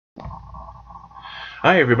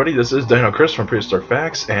Hi everybody, this is Dino Chris from Prehistoric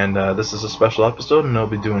Facts, and this is a special episode, and I'll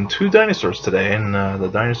be doing two dinosaurs today, and the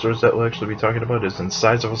dinosaurs that we'll actually be talking about is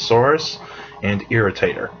Incisivosaurus and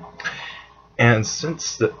Irritator. And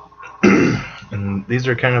since the and these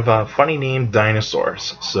are kind of funny named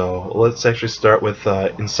dinosaurs, so let's actually start with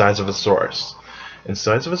Incisivosaurus.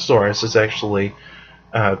 Incisivosaurus is actually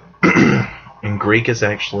in Greek is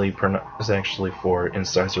actually for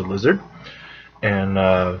incisor lizard, and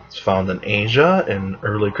it's found in Asia in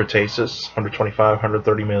early Cretaceous, 125,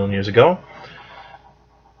 130 million years ago.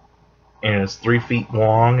 And it's 3 feet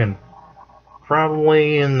long and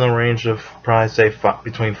probably in the range of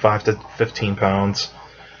between 5 to 15 pounds.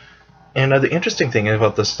 And the interesting thing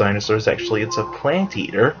about this dinosaur is actually it's a plant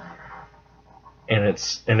eater, and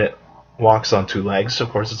it walks on 2 legs. Of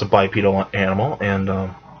course, it's a bipedal animal, and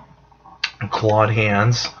clawed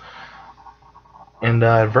hands. And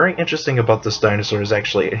very interesting about this dinosaur is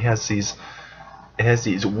actually it has these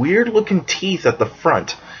weird looking teeth at the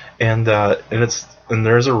front, and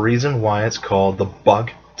there's a reason why it's called the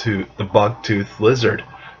buck-toothed lizard,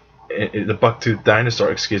 the buck-toothed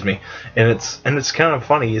dinosaur, excuse me. And it's kind of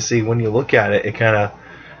funny. You see, when you look at it, it kind of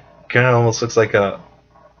almost looks like a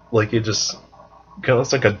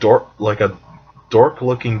dork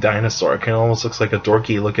looking dinosaur. It kind of almost looks like a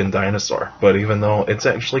dorky looking dinosaur, but even though it's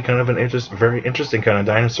actually kind of very interesting kind of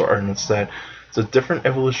dinosaur, and it's a different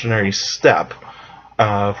evolutionary step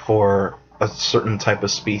for a certain type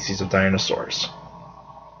of species of dinosaurs.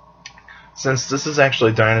 Since this is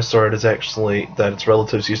actually a dinosaur, it is actually that its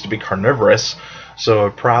relatives used to be carnivorous, so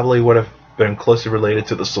it probably would have been closely related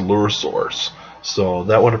to the Coelurosaurs. So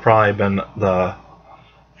that would have probably been the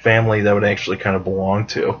family that would actually kind of belong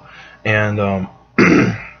to. And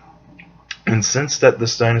and since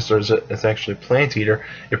this dinosaur is actually a plant eater,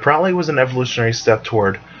 it probably was an evolutionary step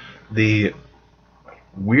toward the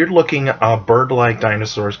weird-looking bird-like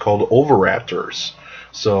dinosaurs called oviraptors.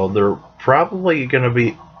 So they're probably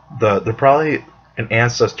an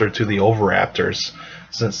ancestor to the oviraptors,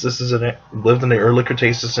 since this lived in the early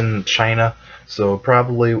Cretaceous in China. So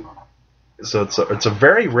it's a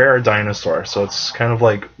very rare dinosaur. So it's kind of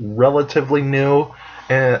like relatively new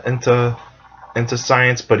into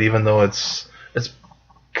science, but even though it's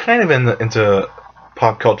kind of into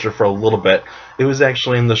pop culture for a little bit, it was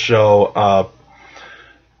actually in the show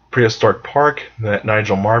Prehistoric Park that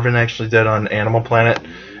Nigel Marven actually did on Animal Planet.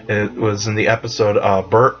 It was in the episode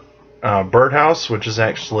Birdhouse, which is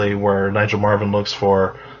actually where Nigel Marven looks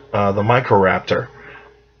for the Microraptor.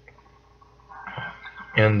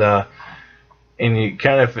 And you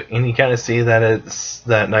kind of see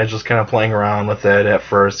that Nigel's kind of playing around with it at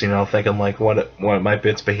first, thinking like what might be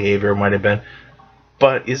its behavior might have been,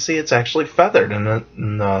 but you see it's actually feathered, and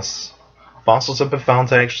the fossils have been found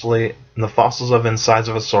to actually, the fossils of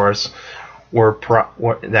Incisivosaurus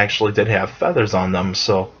it actually did have feathers on them.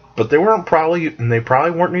 So, but they probably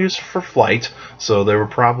weren't used for flight, so they were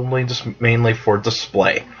probably just mainly for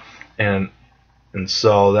display, and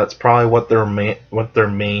so that's probably what their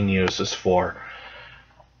main use is for.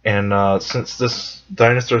 And since this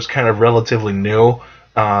dinosaur is kind of relatively new,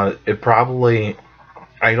 I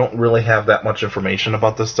don't really have that much information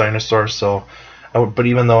about this dinosaur. So, but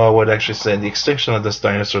even though I would actually say the extinction of this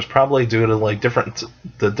dinosaur is probably due to like different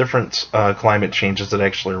climate changes that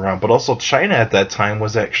actually around. But also China at that time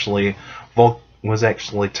was actually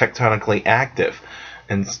tectonically active,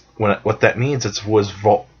 and what that means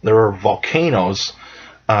there were volcanoes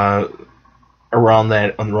around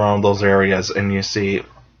those areas, and you see.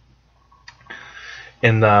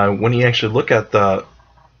 And when you actually look at the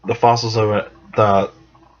fossils of it, the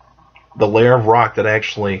layer of rock that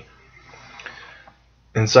actually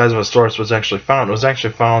Incisivosaurus was actually found, it was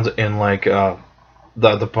actually found in like the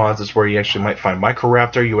deposits where you actually might find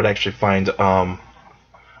Microraptor. You would actually find Meilong,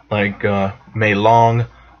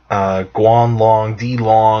 Guanlong,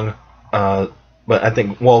 Dilong, but I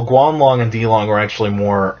think Guanlong and Dilong were actually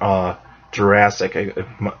more Jurassic.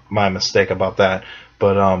 My mistake about that,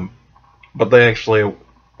 but they actually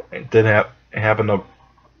did happen to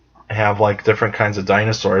have like different kinds of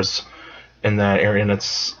dinosaurs in that area, and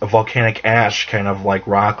it's a volcanic ash kind of like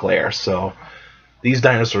rock layer. So these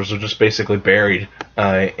dinosaurs are just basically buried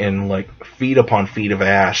in like feet upon feet of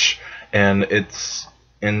ash, and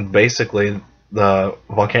basically the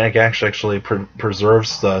volcanic ash actually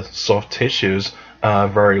preserves the soft tissues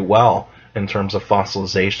very well in terms of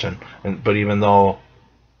fossilization. But even though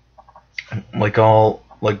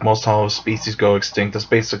like most hollow species go extinct, that's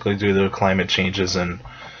basically due to climate changes and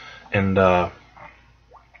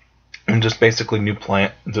just basically new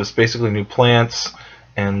plants,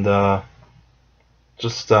 and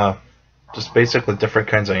just basically different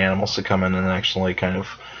kinds of animals to come in and actually kind of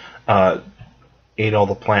ate all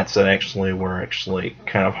the plants that actually were actually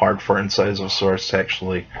kind of hard for Incisivosaurus to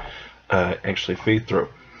actually feed through,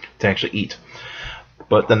 to actually eat.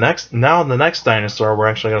 But the next dinosaur we're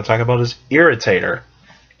actually going to talk about is Irritator.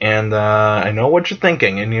 And I know what you're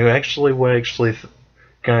thinking, and you actually would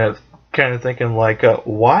kind of thinking like,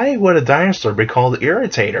 why would a dinosaur be called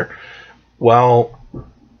Irritator? Well,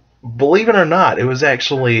 believe it or not, it was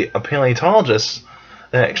actually a paleontologist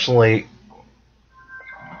that actually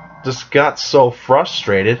just got so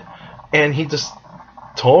frustrated, and he just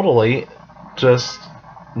totally just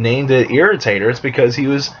named it Irritators because he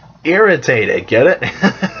was irritated. Get it?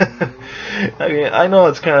 I mean, I know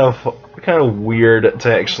it's kind of weird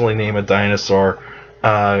to actually name a dinosaur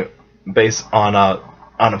based on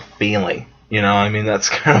a feeling. You know, I mean, that's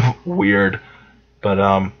kind of weird.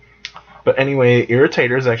 But anyway,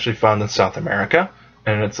 Irritator is actually found in South America,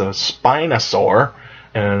 and it's a spinosaur,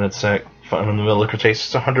 and it's found in the middle of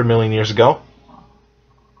Cretaceous 100 million years ago.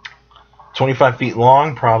 25 feet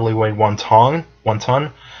long, probably weighed 1 ton,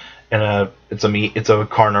 and it's a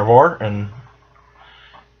carnivore, and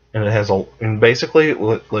it has basically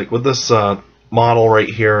like with this model right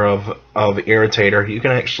here of Irritator, you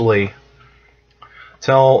can actually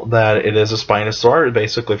tell that it is a spinosaur,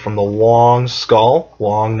 basically from the long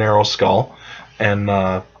narrow skull,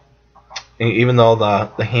 and even though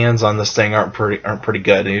the hands on this thing aren't pretty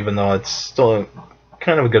good, even though it's still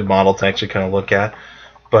kind of a good model to actually kind of look at,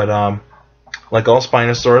 but like all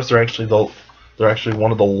spinosaurs, they're actually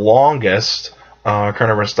one of the longest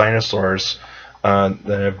carnivorous dinosaurs that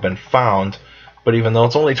have been found. But even though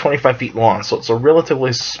it's only 25 feet long, so it's a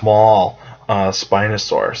relatively small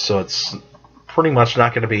spinosaur, so it's pretty much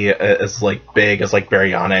not going to be as like big as like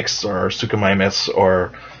Baryonyx or Suchomimus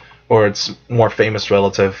or its more famous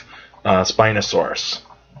relative Spinosaurus.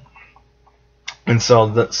 And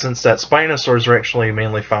so since that Spinosaurs are actually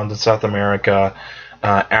mainly found in South America,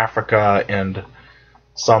 Africa, and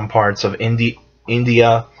some parts of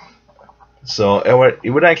India, so it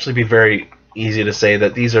would actually be very easy to say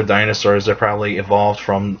that these are dinosaurs that probably evolved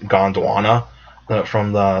from Gondwana,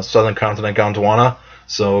 from the southern continent Gondwana.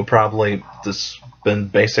 So probably just been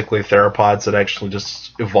basically theropods that actually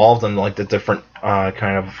just evolved in like the different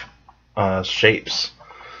kind of shapes.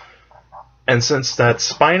 And since that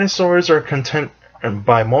Spinosaurs are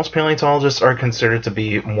by most paleontologists are considered to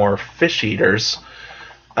be more fish eaters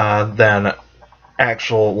than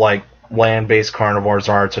actual like land-based carnivores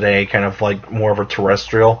are today, kind of like more of a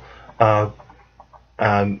terrestrial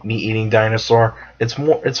meat-eating dinosaur.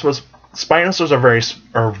 Spinosaurs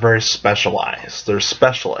are very specialized. They're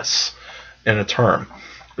specialists in a term.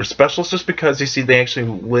 They're specialists just because you see they actually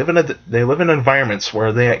live in environments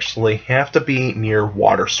where they actually have to be near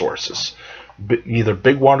water sources, either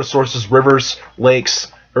big water sources, rivers,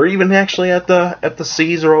 lakes, or even actually at the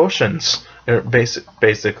seas or oceans.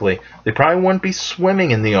 Basically, they probably wouldn't be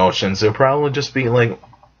swimming in the oceans. They'll probably just be like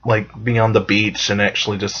being on the beach and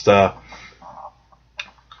actually just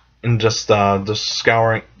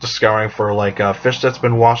scouring for like fish that's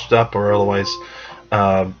been washed up, or otherwise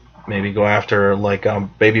maybe go after like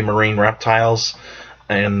baby marine reptiles,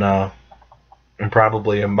 and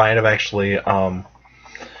probably might have actually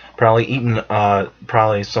probably eaten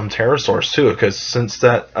probably some pterosaurs too, because since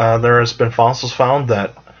that there has been fossils found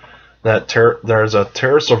that there's a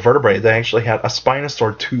pterosaur vertebrae that actually had a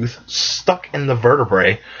spinosaur tooth stuck in the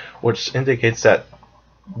vertebrae, which indicates that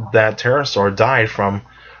pterosaur died from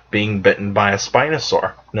being bitten by a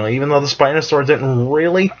spinosaur. Now, even though the spinosaur didn't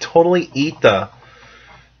really totally eat the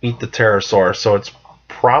pterosaur, so it's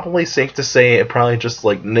probably safe to say it probably just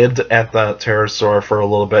like nibbed at the pterosaur for a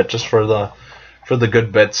little bit, just for the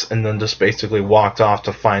good bits, and then just basically walked off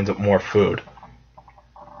to find more food.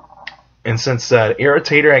 And since that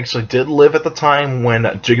Irritator actually did live at the time when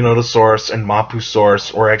Giganotosaurus and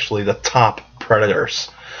Mapusaurus were actually the top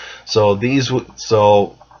predators, so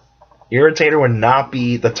Irritator would not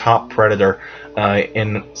be the top predator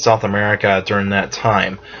in South America during that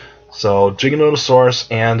time. So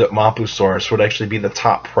Giganotosaurus and Mapusaurus would actually be the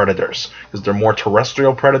top predators because they're more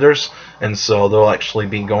terrestrial predators, and so they'll actually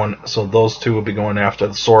be going. So those two will be going after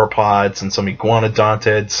the sauropods and some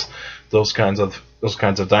iguanodontids, those kinds of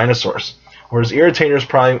dinosaurs. Whereas Irritators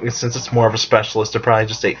probably, since it's more of a specialist, they probably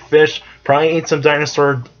just ate fish, probably ate some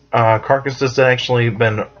dinosaur carcasses that actually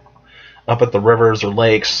been up at the rivers or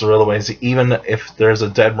lakes, or otherwise, even if there's a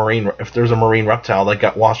marine reptile that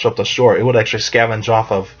got washed up the shore, it would actually scavenge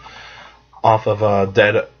off of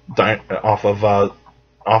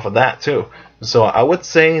that too. So I would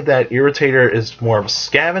say that Irritator is more of a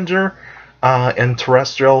scavenger and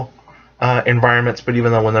terrestrial environments, but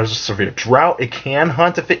even though when there's a severe drought, it can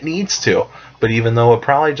hunt if it needs to. But even though it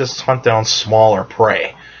probably just hunt down smaller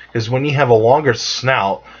prey. Because when you have a longer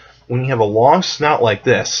snout, when you have a long snout like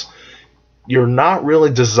this, you're not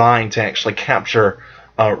really designed to actually capture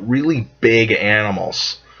really big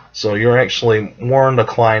animals. So you're actually more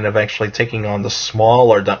inclined of actually taking on the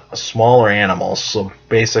smaller animals. So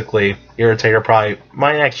basically, Irritator probably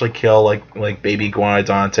might actually kill like baby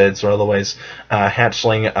iguanodontids or otherwise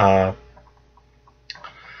hatchling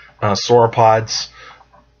sauropods,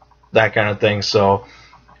 that kind of thing. So,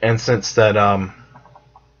 and since that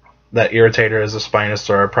that Irritator is a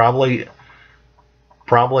Spinosaur, probably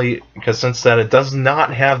because since that it does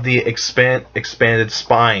not have the expanded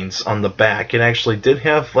spines on the back, it actually did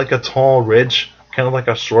have like a tall ridge, kind of like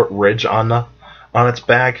a short ridge on its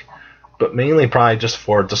back, but mainly probably just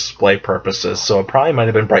for display purposes. So it probably might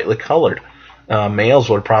have been brightly colored. Males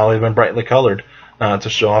would probably have been brightly colored to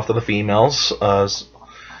show off to the females,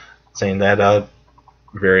 saying that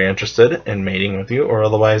very interested in mating with you, or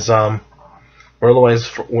otherwise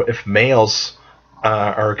if males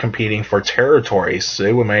are competing for territories,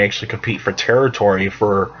 they might actually compete for territory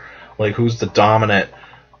for like who's the dominant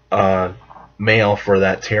male for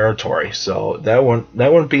that territory. So that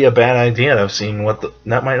wouldn't be a bad idea. I've seen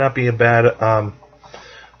that might not be a bad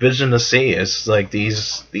vision to see. Is like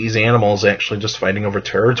these animals actually just fighting over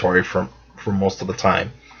territory for most of the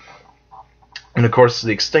time. And of course,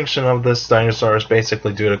 the extinction of this dinosaur is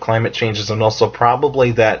basically due to climate changes, and also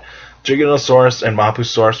probably that Giganotosaurus and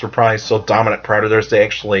Mapusaurus were probably so dominant predators they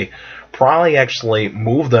probably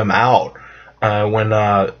moved them out when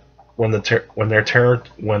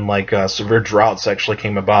severe droughts actually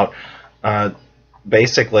came about.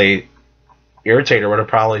 Basically, Irritator would have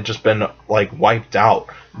probably just been like wiped out,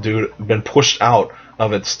 been pushed out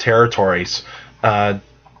of its territories.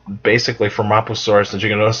 Basically, for Mapusaurus and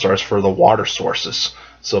Giganotosaurus for the water sources.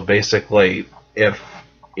 So basically, if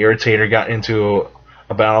Irritator got into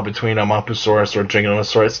a battle between a Mapusaurus or a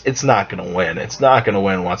Giganotosaurus, it's not going to win. It's not going to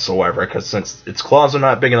win whatsoever, because since its claws are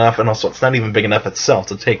not big enough, and also it's not even big enough itself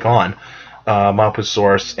to take on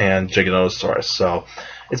Mapusaurus and Giganotosaurus. So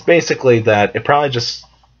it's basically that it probably just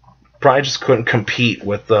couldn't compete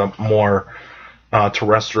with the more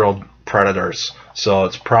terrestrial predators. So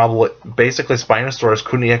it's probably basically Spinosaurus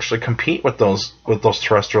couldn't actually compete with those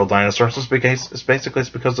terrestrial dinosaurs. It's because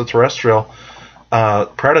the terrestrial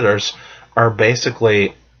predators are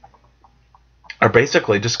basically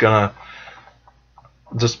just gonna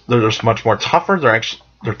they're just much more tougher.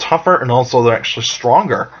 They're tougher, and also they're actually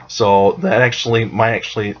stronger. So that actually might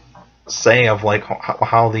say of like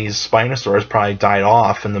how these Spinosaurs probably died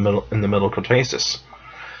off in the middle Cretaceous.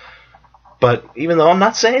 But even though I'm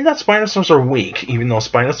not saying that Spinosaurs are weak, even though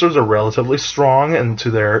Spinosaurs are relatively strong and to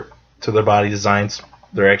their body designs,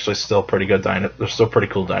 they're actually still pretty good they're still pretty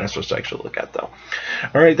cool dinosaurs to actually look at, though.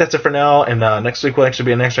 Alright, that's it for now, and next week will actually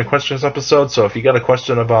be an Answering Questions episode. So if you got a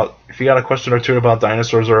question or two about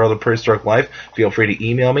dinosaurs or other prehistoric life, feel free to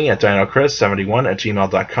email me at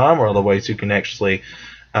dinocris71@gmail.com, or otherwise you can actually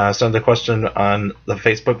send a question on the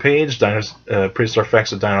Facebook page, Prehistoric Facts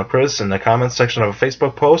with Dino Chris, in the comments section of a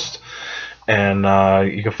Facebook post. And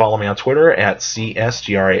you can follow me on Twitter at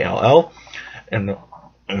CSGRALL, and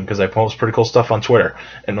because I post pretty cool stuff on Twitter.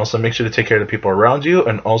 And also make sure to take care of the people around you,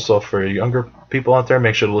 and also for younger people out there,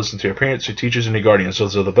 make sure to listen to your parents, your teachers, and your guardians.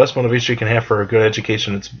 Those are the best motivation you can have for a good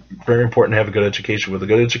education. It's very important to have a good education. With a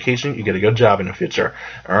good education, you get a good job in the future.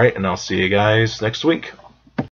 Alright, and I'll see you guys next week.